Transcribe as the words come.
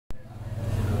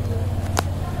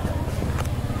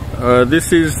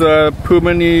This is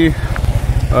Phumanee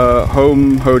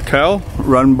Home Hotel,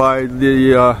 run by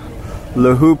the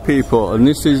Lahu people, and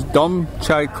this is Dom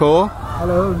Chai Ko,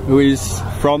 who is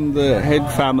from the head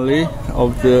family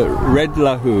of the Red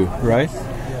Lahu, right?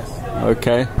 Yes.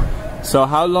 Okay. So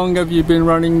how long have you been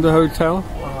running the hotel?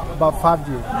 About 5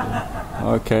 years.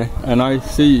 Okay. And I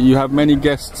see you have many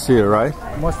guests here, right?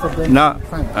 Most of them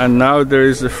French. And now there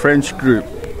is a French group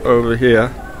over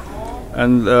here,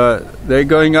 and they're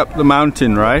going up the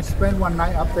mountain, right? Spend one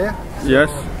night up there. Yes.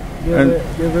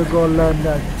 They will go learn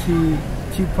the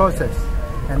tea process,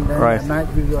 and then at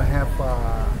night we will have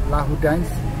Lahu dance.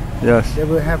 Yes. They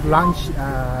will have lunch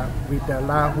with the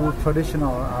Lahu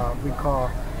traditional we call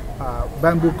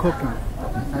bamboo cooking,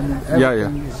 and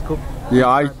everything is cooked. Yeah,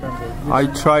 I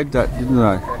tried that, didn't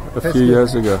I, a few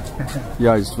years ago.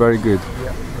 Yeah, it's very good.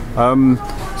 Yeah.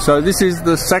 So this is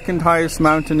the second highest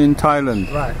mountain in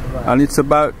Thailand, right. And it's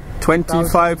about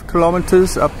 25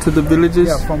 kilometers up to the villages.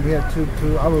 Yeah, from here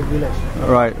to our village.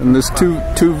 Right, and there's two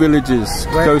villages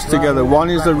close together. One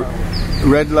is a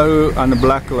red Lahu and a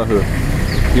black Lahu.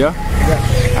 Yeah?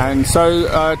 Yeah. And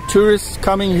so tourists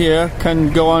coming here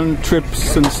can go on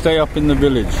trips and stay up in the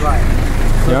village. Right.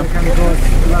 So yeah. they can go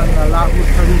learn the Lahu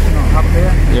traditional up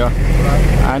there. Yeah.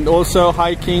 Right. And also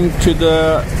hiking to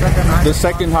the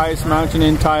second highest mountain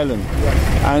in Thailand. Yes.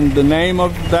 And the name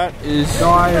of that is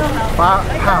Doi Pha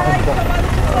Hom Pok.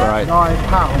 Right. Doi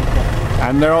Pha Hom Pok.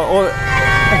 And there are all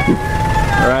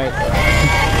right.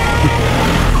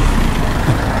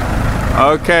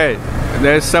 Okay.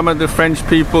 There's some of the French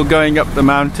people going up the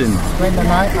mountain. Spend the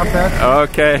night up there.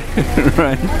 Okay.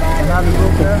 Right. Another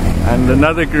group there. And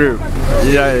another group.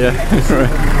 Yeah.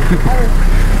 Right.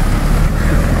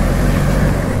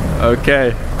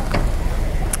 Okay.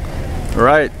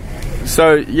 Right.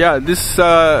 So yeah, this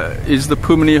is the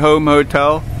Phumanee Home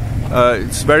Hotel.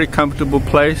 It's a very comfortable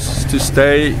place to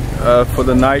stay for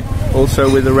the night, also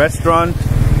with a restaurant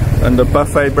and a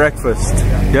buffet breakfast.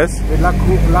 Yes? With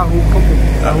Lahu cooking.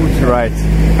 Right.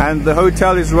 And the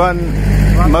hotel is run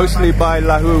mostly by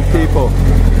Lahu people,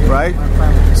 right?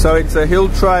 So it's a hill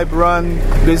tribe run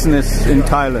business in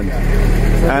Thailand.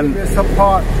 So and we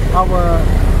support our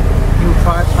hill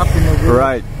tribe up in the village.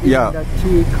 Right, yeah. The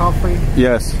tea, coffee.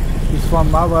 Yes. It's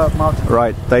from our mountain.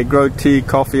 Right. They grow tea,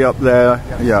 coffee up there.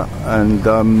 Yeah. And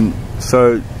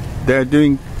so they're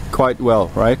doing quite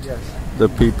well, right? Yes. The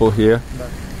people here.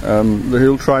 The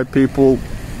hill tribe people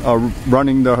are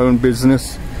running their own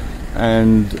business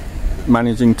and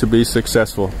managing to be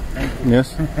successful.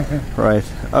 Yes? Right.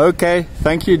 Okay.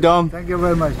 Thank you, Dom. Thank you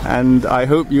very much. And I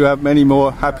hope you have many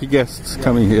more happy guests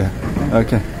coming here.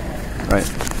 Okay. Right.